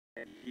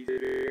and he's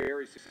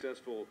very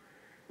successful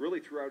really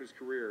throughout his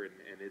career,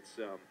 and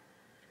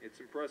it's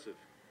impressive.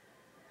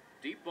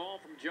 Deep ball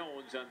from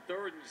Jones on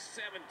 3rd and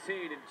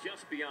 17 and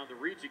just beyond the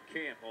reach of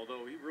Camp,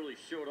 although he really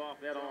showed off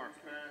that arm.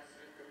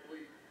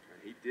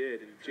 He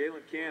did, and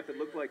Jalen Camp, it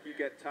looked like he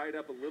got tied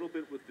up a little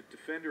bit with the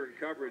defender in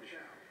coverage.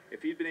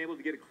 If he'd been able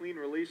to get a clean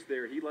release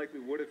there, he likely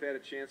would have had a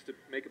chance to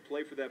make a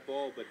play for that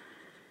ball, but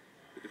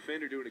the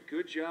defender doing a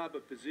good job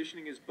of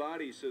positioning his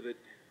body so that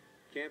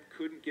Camp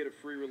couldn't get a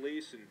free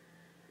release, and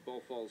the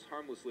ball falls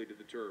harmlessly to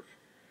the turf.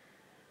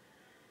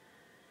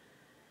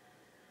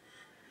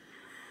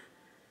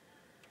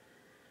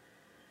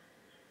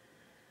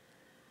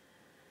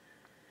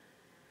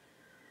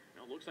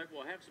 Now, looks like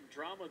we'll have some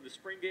drama in the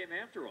spring game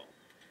after all.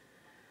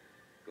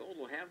 Gold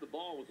will have the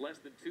ball with less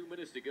than 2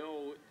 minutes to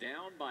go,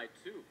 down by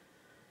 2.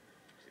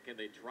 So can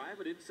they drive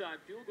it inside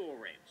field goal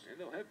range? And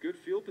they'll have good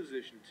field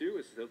position, too,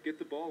 as they'll get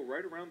the ball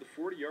right around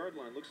the 40-yard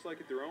line. Looks like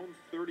at their own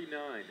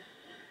 39.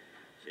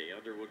 Jay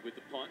Underwood with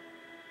the punt.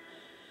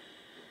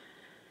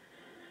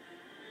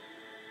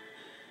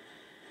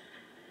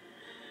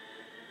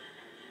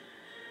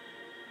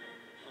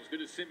 As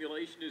good a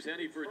simulation as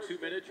any for a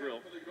 2-minute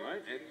drill.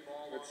 Right, and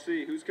let's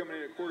see who's coming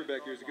in at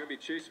quarterback here. Is it going to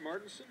be Chase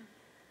Martinson?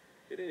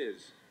 It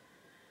is.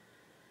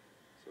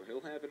 So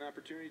he'll have an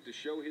opportunity to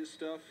show his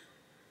stuff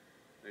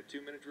in a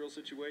 2-minute drill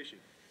situation.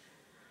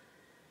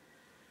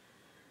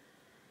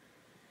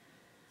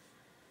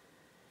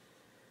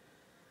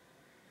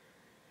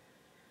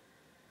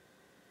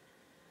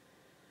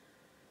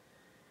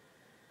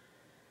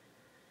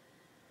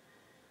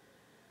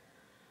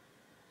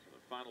 So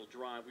the final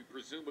drive, we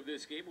presume, of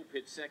this game will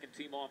pit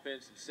second-team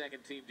offense and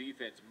second-team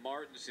defense.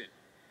 Martinson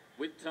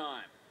with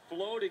time,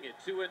 floating it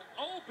to an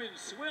open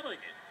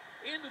Swilligan.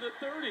 Into the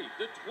 30,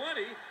 the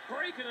 20,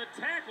 breaking a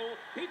tackle.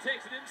 He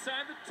takes it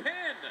inside the 10.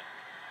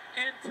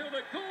 And to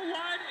the goal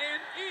line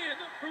and in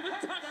for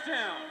the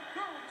touchdown.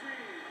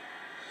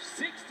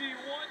 61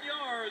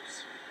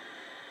 yards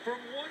from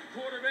one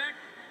quarterback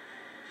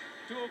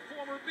to a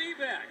former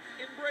B-back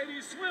in Brady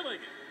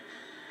Swilligan.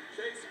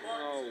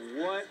 Oh,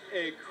 what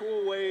a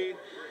cool way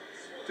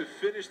to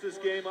finish this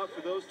game up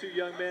for those two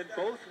young men.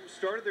 Both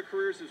started their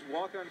careers as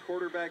walk-on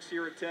quarterbacks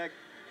here at Tech.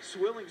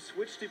 Swilling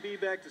switched to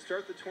B-back to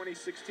start the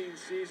 2016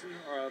 season.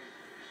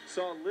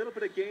 Saw a little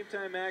bit of game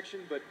time action,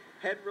 but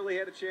hadn't really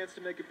had a chance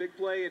to make a big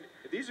play. And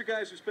these are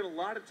guys who spent a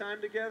lot of time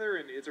together,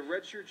 and it's a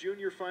redshirt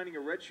junior finding a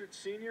redshirt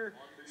senior.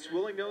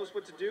 Swilling knows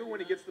what to do when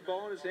he gets the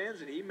ball in his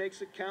hands, and he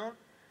makes it count,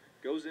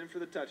 goes in for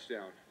the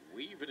touchdown.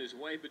 Weaving his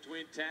way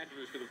between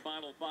tacklers for the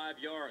final 5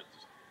 yards.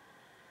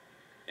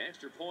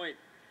 Extra point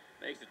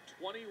makes it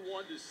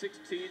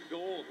 21-16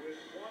 Gold. With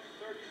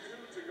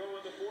 1:32 to go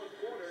in the fourth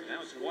quarter.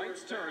 Now it's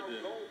White's turn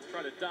to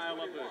try to dial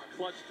up a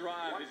clutch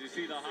drive as you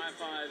see the high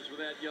fives with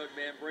that young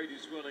man, Brady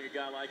Swilling, a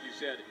guy, like you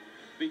said,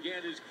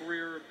 began his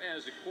career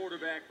as a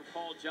quarterback for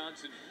Paul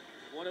Johnson.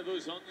 One of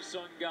those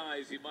unsung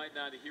guys you might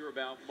not hear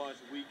about much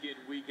week in,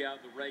 week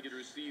out in the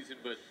regular season,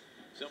 but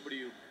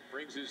somebody who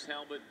brings his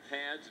helmet,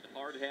 pads, and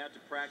hard hat to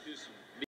practice,